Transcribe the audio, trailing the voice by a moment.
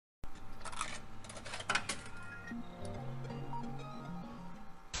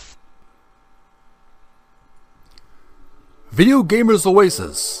Video Gamers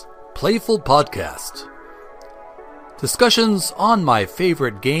Oasis, Playful Podcast. Discussions on my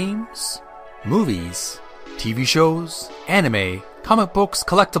favorite games, movies, TV shows, anime, comic books,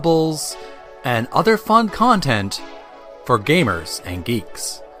 collectibles, and other fun content for gamers and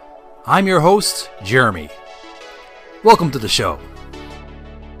geeks. I'm your host, Jeremy. Welcome to the show.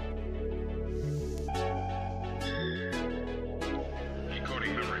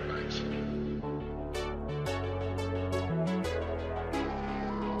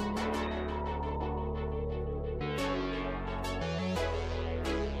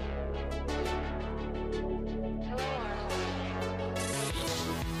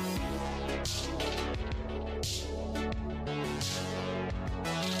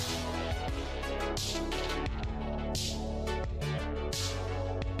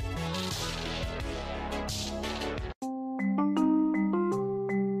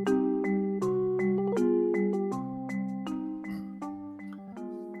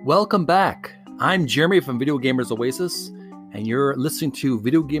 Welcome back. I'm Jeremy from Video Gamers Oasis, and you're listening to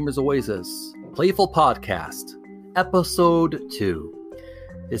Video Gamers Oasis, Playful Podcast, Episode 2.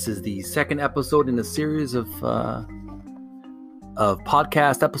 This is the second episode in a series of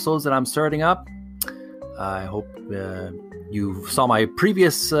podcast episodes that I'm starting up. I hope you saw my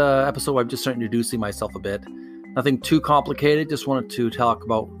previous episode. I'm just starting introducing myself a bit. Nothing too complicated. Just wanted to talk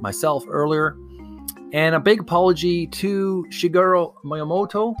about myself earlier. And a big apology to Shigeru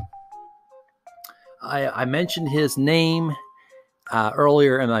Miyamoto. I mentioned his name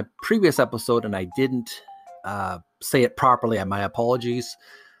earlier in my previous episode, and I didn't say it properly. My apologies.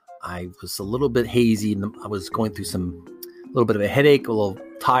 I was a little bit hazy, and I was going through a little bit of a headache, a little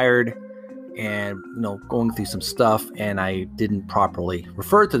tired, and going through some stuff, and I didn't properly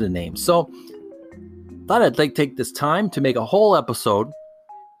refer to the name. So, thought I'd like to take this time to make a whole episode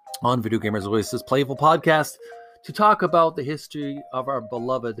on Video Gamers Oasis Playful Podcast to talk about the history of our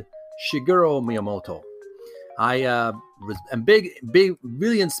beloved Shigeru Miyamoto. I am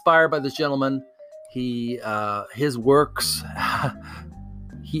really inspired by this gentleman. His works,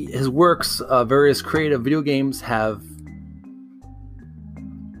 various creative video games have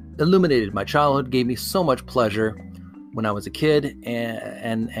illuminated my childhood, gave me so much pleasure when I was a kid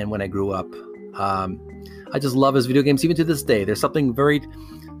and when I grew up. I just love his video games even to this day. There's something very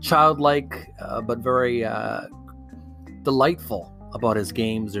childlike but very delightful about his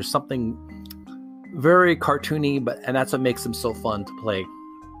games. There's something very cartoony, and that's what makes them so fun to play,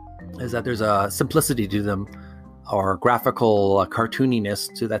 is that there's a simplicity to them, or graphical cartooniness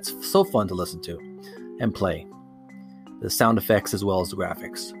to that's so fun to listen to and play. The sound effects as well as the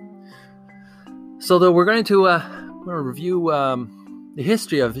graphics. So we're going to review the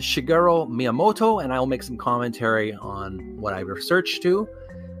history of Shigeru Miyamoto, and I'll make some commentary on what I researched to.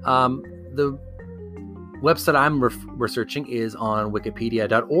 The website I'm researching is on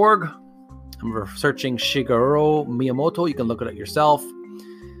wikipedia.org. I'm researching Shigeru Miyamoto. You can look it up yourself.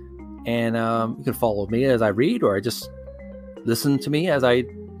 And you can follow me as I read, or just listen to me as I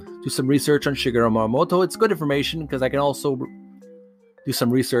do some research on Shigeru Miyamoto. It's good information because I can also do some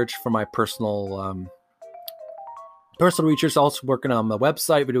research for my personal research. Also working on my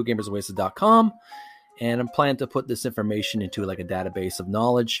website, videogamersoasis.com. And I'm planning to put this information into like a database of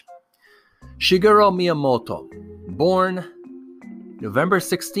knowledge. Shigeru Miyamoto, born November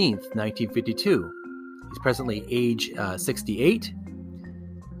 16th, 1952. He's presently age 68.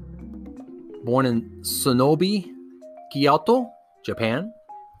 Born in Sonobe, Kyoto, Japan.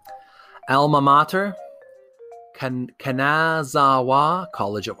 Alma mater, Kanazawa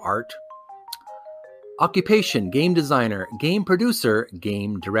College of Art. Occupation, game designer, game producer,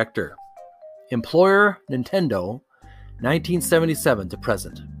 game director. Employer, Nintendo, 1977 to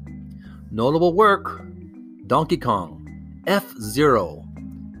present. Notable work, Donkey Kong, F-Zero,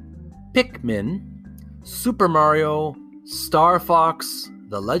 Pikmin, Super Mario, Star Fox,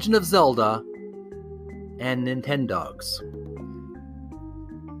 The Legend of Zelda, and Nintendogs.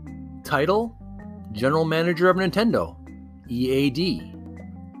 Title, General Manager of Nintendo, EAD.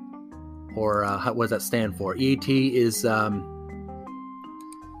 Or what does that stand for? EAD is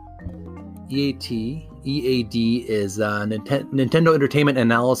Nintendo Entertainment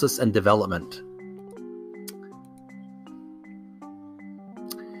Analysis and Development.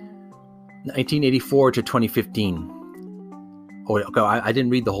 1984 to 2015. Oh, okay, I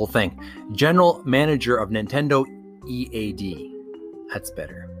didn't read the whole thing. General Manager of Nintendo EAD. That's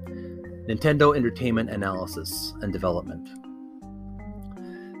better. Nintendo Entertainment Analysis and Development.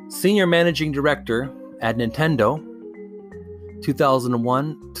 Senior Managing Director at Nintendo,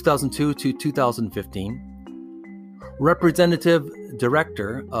 2002 to 2015. Representative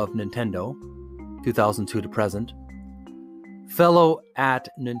Director of Nintendo, 2002 to present. Fellow at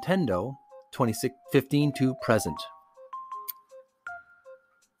Nintendo 2015 to present.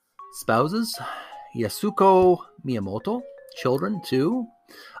 Spouses, Yasuko Miyamoto. Children, 2.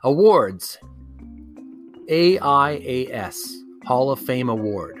 Awards, AIAS Hall of Fame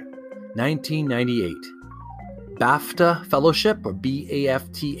Award, 1998. BAFTA Fellowship, or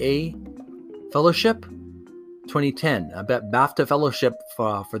BAFTA Fellowship, 2010. I bet BAFTA Fellowship,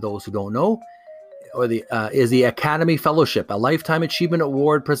 for those who don't know, is the Academy Fellowship, a lifetime achievement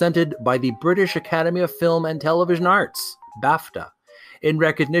award presented by the British Academy of Film and Television Arts, BAFTA, in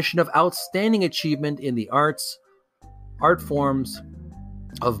recognition of outstanding achievement in the art forms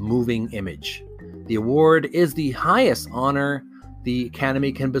of moving image. The award is the highest honor the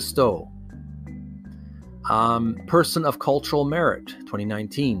Academy can bestow. Person of Cultural Merit,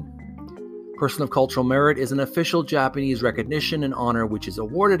 2019. Person of Cultural Merit is an official Japanese recognition and honor which is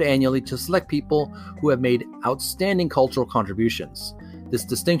awarded annually to select people who have made outstanding cultural contributions. This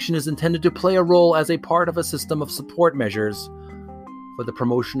distinction is intended to play a role as a part of a system of support measures for the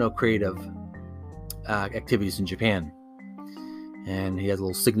promotion of creative activities in Japan. And he has a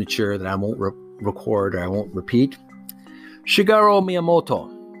little signature that I won't record or I won't repeat. Shigeru Miyamoto,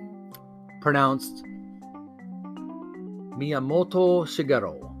 pronounced Miyamoto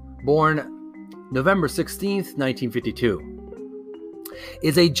Shigeru, born November 16th, 1952,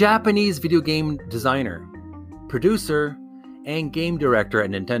 is a Japanese video game designer, producer, and game director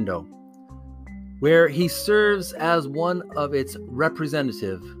at Nintendo, where he serves as one of its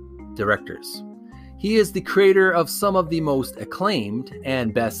representative directors. He is the creator of some of the most acclaimed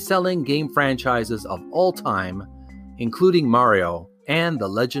and best-selling game franchises of all time, including Mario and The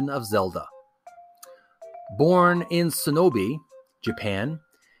Legend of Zelda. Born in Sonobe, Japan,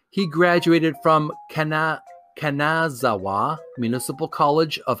 he graduated from Kanazawa Municipal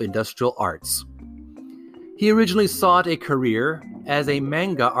College of Industrial Arts. He originally sought a career as a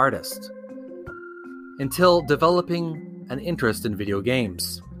manga artist until developing an interest in video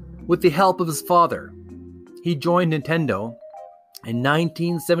games. With the help of his father, he joined Nintendo in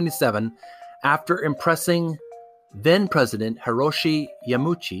 1977 after impressing then-President Hiroshi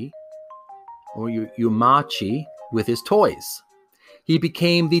Yamauchi, or Yumachi, with his toys. He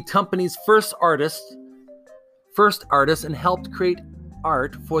became the company's first artist and helped create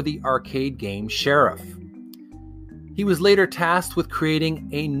art for the arcade game Sheriff. He was later tasked with creating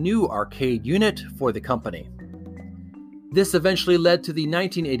a new arcade unit for the company. This eventually led to the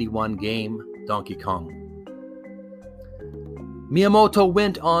 1981 game Donkey Kong. Miyamoto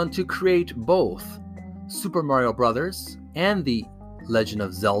went on to create both Super Mario Bros. And The Legend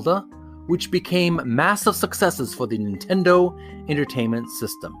of Zelda, which became massive successes for the Nintendo Entertainment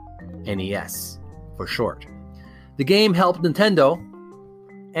System, NES for short. The game helped Nintendo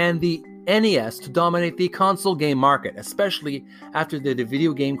and the NES to dominate the console game market, especially after the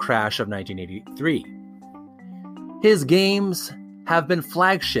video game crash of 1983. His games have been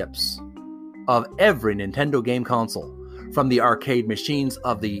flagships of every Nintendo game console, from the arcade machines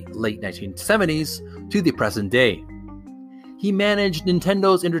of the late 1970s to the present day. He managed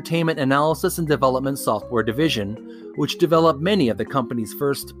Nintendo's entertainment analysis and development software division, which developed many of the company's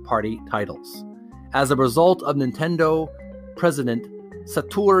first-party titles. As a result of Nintendo President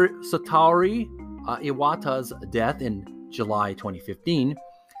Satoru Iwata's death in July 2015,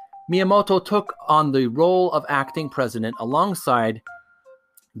 Miyamoto took on the role of acting president alongside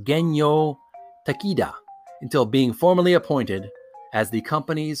Genyo Takeda until being formally appointed as the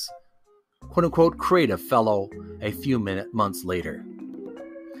company's quote-unquote creative fellow a few months later.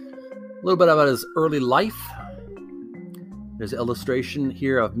 A little bit about his early life. There's an illustration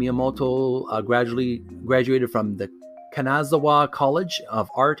here of Miyamoto graduated from the Kanazawa College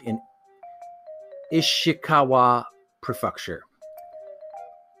of Art in Ishikawa Prefecture.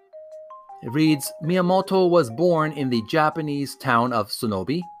 It reads, Miyamoto was born in the Japanese town of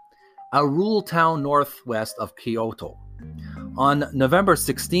Sonobe, a rural town northwest of Kyoto. On November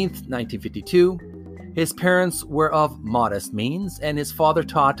 16, 1952, his parents were of modest means and his father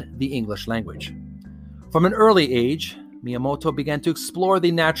taught the English language. From an early age, Miyamoto began to explore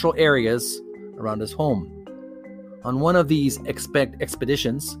the natural areas around his home. On one of these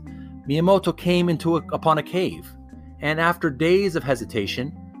expeditions, Miyamoto came upon a cave, and after days of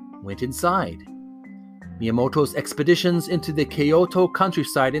hesitation, went inside. Miyamoto's expeditions into the Kyoto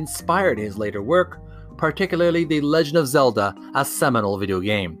countryside inspired his later work, particularly The Legend of Zelda, a seminal video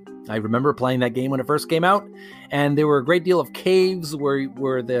game. I remember playing that game when it first came out, and there were a great deal of caves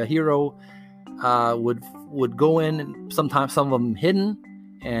where the hero would go in, and sometimes some of them hidden,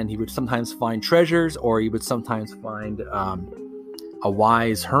 and he would sometimes find treasures, or he would sometimes find a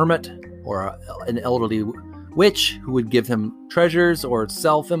wise hermit or an elderly who would give him treasures or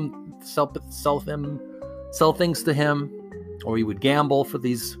sell things to him, or he would gamble with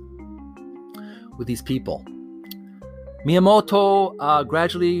these people. Miyamoto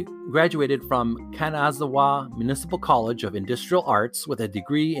gradually graduated from Kanazawa Municipal College of Industrial Arts with a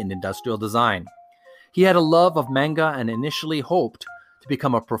degree in industrial design. He had a love of manga and initially hoped to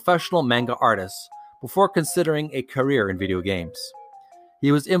become a professional manga artist before considering a career in video games.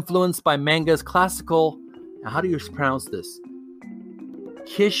 He was influenced by manga's classical, how do you pronounce this?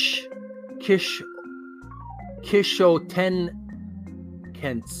 Kishoten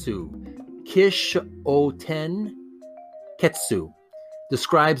Ketsu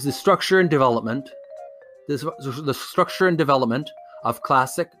describes the structure and development of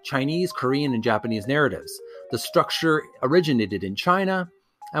classic Chinese, Korean, and Japanese narratives. The structure originated in China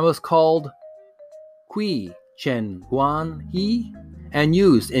and was called Kui Chen Guan He and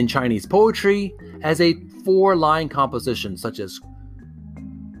used in Chinese poetry as a 4-line composition such as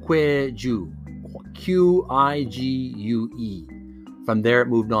Kuigue, Qigue. From there, it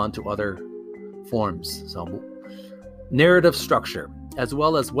moved on to other forms. So, narrative structure, as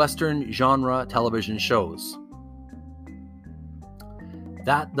well as Western genre television shows.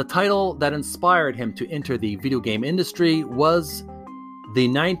 The title that inspired him to enter the video game industry was the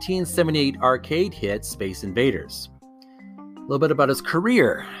 1978 arcade hit Space Invaders. A little bit about his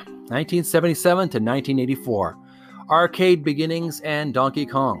career. 1977 to 1984. Arcade beginnings and Donkey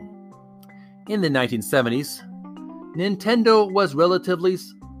Kong. In the 1970s, Nintendo was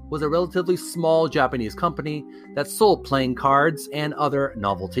a relatively small Japanese company that sold playing cards and other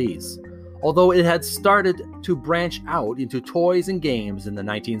novelties, although it had started to branch out into toys and games in the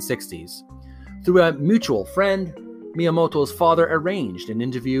 1960s. Through a mutual friend, Miyamoto's father arranged an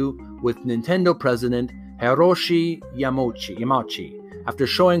interview with Nintendo president Hiroshi Yamauchi. After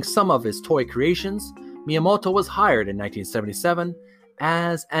showing some of his toy creations, Miyamoto was hired in 1977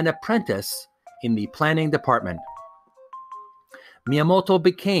 as an apprentice in the planning department. Miyamoto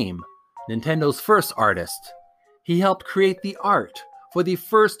became Nintendo's first artist. He helped create the art for the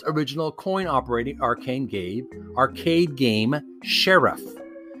first original coin-operating arcade game, Sheriff.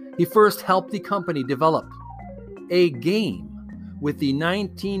 He first helped the company develop a game with the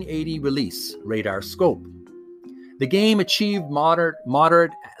 1980 release, Radar Scope. The game achieved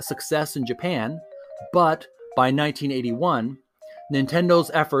moderate success in Japan, but by 1981, Nintendo's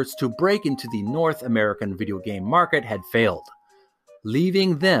efforts to break into the North American video game market had failed,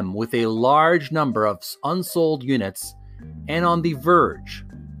 leaving them with a large number of unsold units and on the verge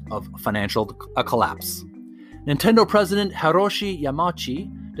of financial collapse. Nintendo president Hiroshi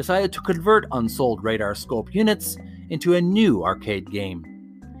Yamauchi decided to convert unsold Radar Scope units into a new arcade game.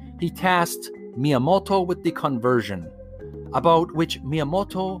 He tasked Miyamoto with the conversion, about which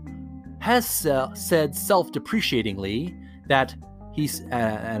Miyamoto has said self-depreciatingly that he's,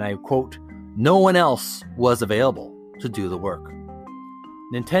 and I quote, "No one else was available to do the work."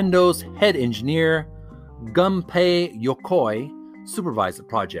 Nintendo's head engineer, Gunpei Yokoi, supervised the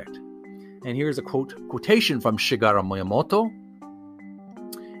project. And here's a quotation from Shigeru Miyamoto.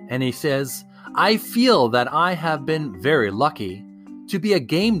 And he says, "I feel that I have been very lucky to be a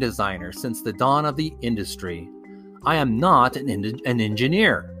game designer since the dawn of the industry. I am not an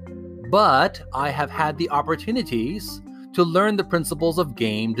engineer, but I have had the opportunities to learn the principles of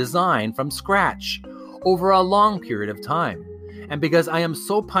game design from scratch over a long period of time. And because I am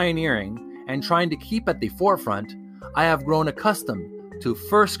so pioneering and trying to keep at the forefront, I have grown accustomed to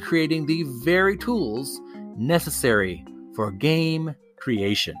first creating the very tools necessary for game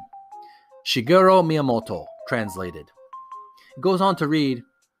creation." Shigeru Miyamoto, translated. It goes on to read,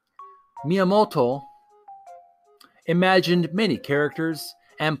 Miyamoto imagined many characters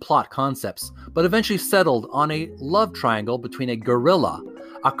and plot concepts, but eventually settled on a love triangle between a gorilla,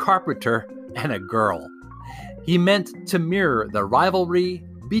 a carpenter, and a girl. He meant to mirror the rivalry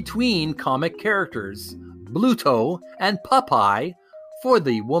between comic characters, Bluto and Popeye, for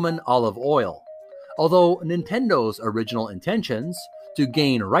the woman Olive Oil. Although Nintendo's original intentions to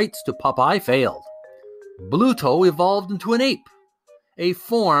gain rights to Popeye failed, Bluto evolved into an ape, a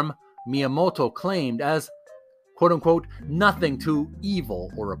form Miyamoto claimed as, quote-unquote, nothing too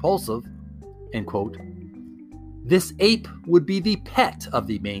evil or repulsive, end quote. This ape would be the pet of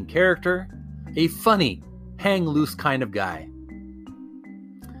the main character, a funny, hang-loose kind of guy.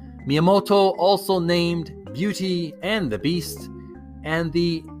 Miyamoto also named Beauty and the Beast and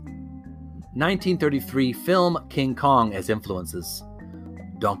the 1933 film King Kong as influences.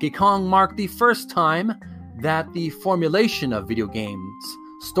 Donkey Kong marked the first time that the formulation of video games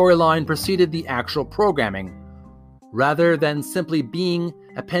storyline preceded the actual programming, rather than simply being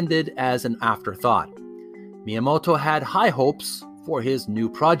appended as an afterthought. Miyamoto had high hopes for his new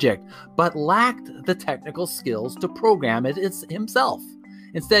project, but lacked the technical skills to program it himself.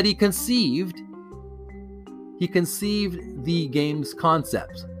 Instead, he conceived the game's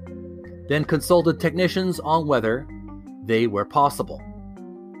concept, then consulted technicians on whether they were possible.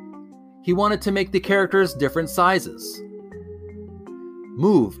 He wanted to make the characters different sizes,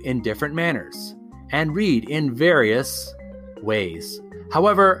 move in different manners, and read in various ways.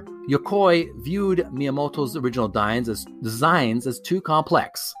 However, Yokoi viewed Miyamoto's original designs as too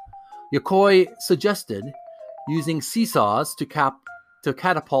complex. Yokoi suggested using seesaws to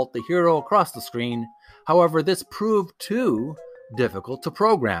catapult the hero across the screen. However, this proved too difficult to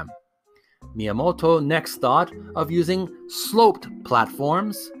program. Miyamoto next thought of using sloped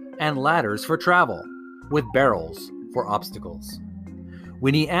platforms and ladders for travel, with barrels for obstacles.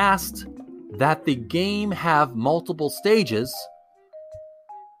 When he asked that the game have multiple stages,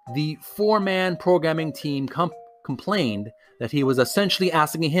 the four-man programming team complained that he was essentially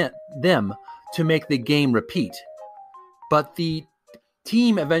asking them to make the game repeat. But the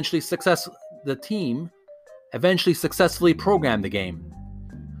team eventually successfully programmed the game.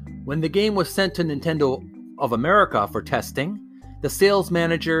 When the game was sent to Nintendo of America for testing, the sales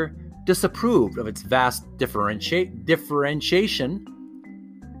manager disapproved of its vast differentiation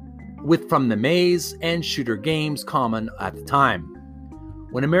from the maze and shooter games common at the time.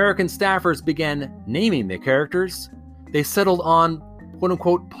 When American staffers began naming their characters, they settled on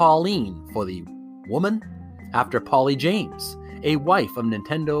quote-unquote Pauline for the woman after Polly James, a wife of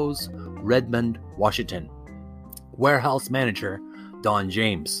Nintendo's Redmond, Washington warehouse manager Don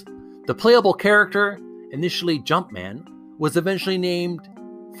James. The playable character, initially Jumpman, was eventually named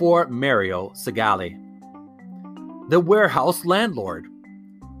for Mario Segale, the warehouse landlord.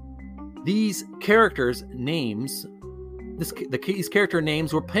 These character names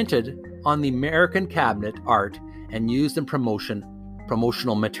were printed on the American cabinet art and used in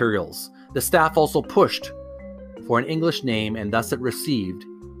promotional materials. The staff also pushed for an English name, and thus it received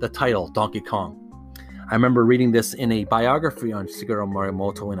the title Donkey Kong. I remember reading this in a biography on Shigeru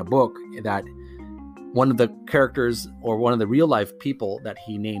Miyamoto in a book, that one of the characters, or one of the real-life people that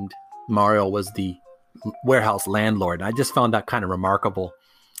he named Mario, was the warehouse landlord. And I just found that kind of remarkable,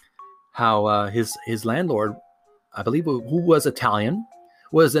 how his landlord, I believe, who was Italian,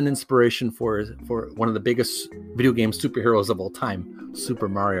 was an inspiration for one of the biggest video game superheroes of all time, Super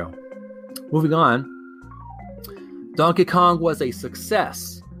Mario. Moving on, Donkey Kong was a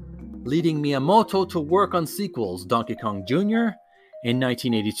success, leading Miyamoto to work on sequels Donkey Kong Jr. in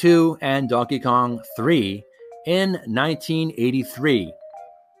 1982 and Donkey Kong 3 in 1983.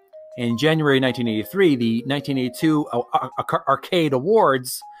 In January 1983, the 1982 Arcade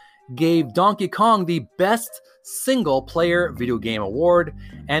Awards gave Donkey Kong the Best Single-Player Video Game Award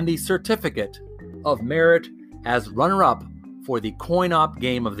and the Certificate of Merit as runner-up for the Coin-Op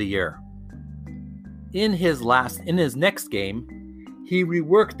Game of the Year. In his next game, he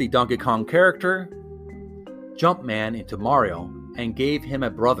reworked the Donkey Kong character, Jumpman, into Mario and gave him a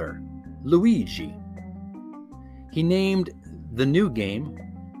brother, Luigi. He named the new game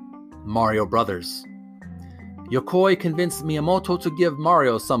Mario Brothers. Yokoi convinced Miyamoto to give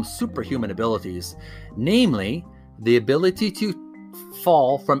Mario some superhuman abilities, namely the ability to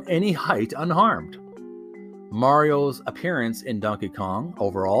fall from any height unharmed. Mario's appearance in Donkey Kong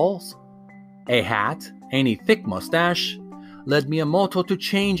overalls, a hat, and a thick mustache led Miyamoto to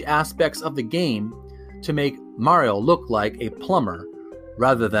change aspects of the game to make Mario look like a plumber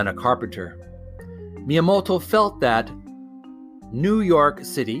rather than a carpenter. Miyamoto felt that New York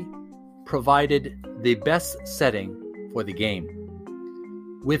City provided the best setting for the game,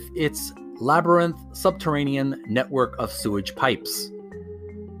 with its labyrinth subterranean network of sewage pipes.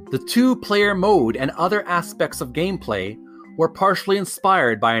 The two-player mode and other aspects of gameplay were partially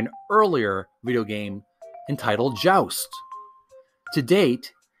inspired by an earlier video game entitled Joust. To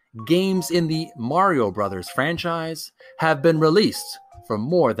date, games in the Mario Brothers franchise have been released for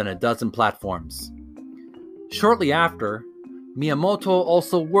more than a dozen platforms. Shortly after, Miyamoto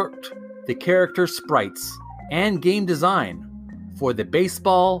also worked the character sprites and game design for the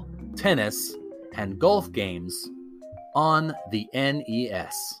baseball, tennis, and golf games on the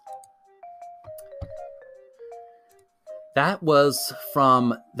NES. That was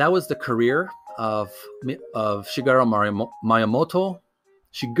the career of Shigeru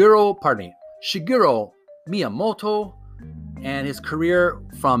Miyamoto, and his career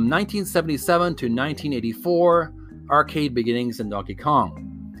from 1977 to 1984, arcade beginnings in Donkey Kong.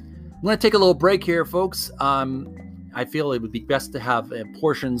 I'm going to take a little break here, folks. I feel it would be best to have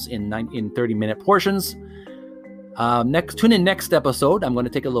portions in 30-minute portions. Tune in next episode. I'm going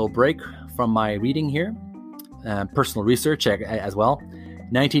to take a little break from my reading here. personal research as well.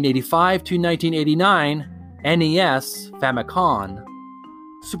 1985 to 1989, NES, Famicom,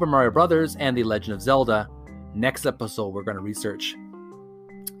 Super Mario Brothers, and The Legend of Zelda. Next episode, we're going to research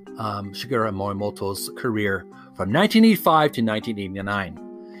Shigeru Miyamoto's career from 1985 to 1989.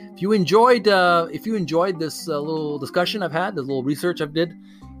 If you enjoyed this little discussion I've had, this little research I've did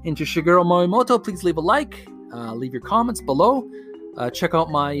into Shigeru Miyamoto, please leave a like, leave your comments below. Check out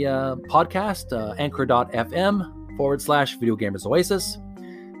my podcast, anchor.fm/Video Gamers Oasis.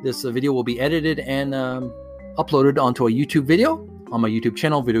 This video will be edited and uploaded onto a YouTube video on my YouTube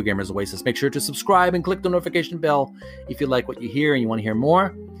channel, Video Gamers Oasis. Make sure to subscribe and click the notification bell if you like what you hear and you want to hear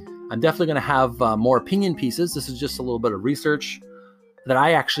more. I'm definitely going to have more opinion pieces. This is just a little bit of research that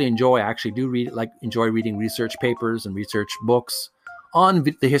I actually enjoy. I actually do enjoy reading research papers and research books on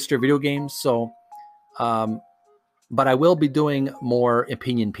the history of video games. So, but I will be doing more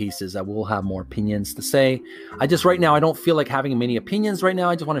opinion pieces. I will have more opinions to say. Right now, I don't feel like having many opinions right now.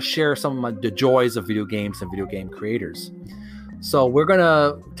 I just want to share some of the joys of video games and video game creators. So we're going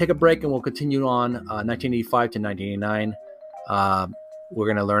to take a break and we'll continue on 1985 to 1989. We're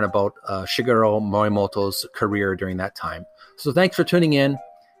going to learn about Shigeru Miyamoto's career during that time. So thanks for tuning in,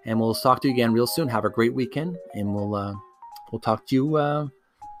 and we'll talk to you again real soon. Have a great weekend, and we'll talk to you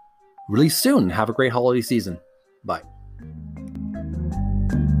really soon. Have a great holiday season. Bye.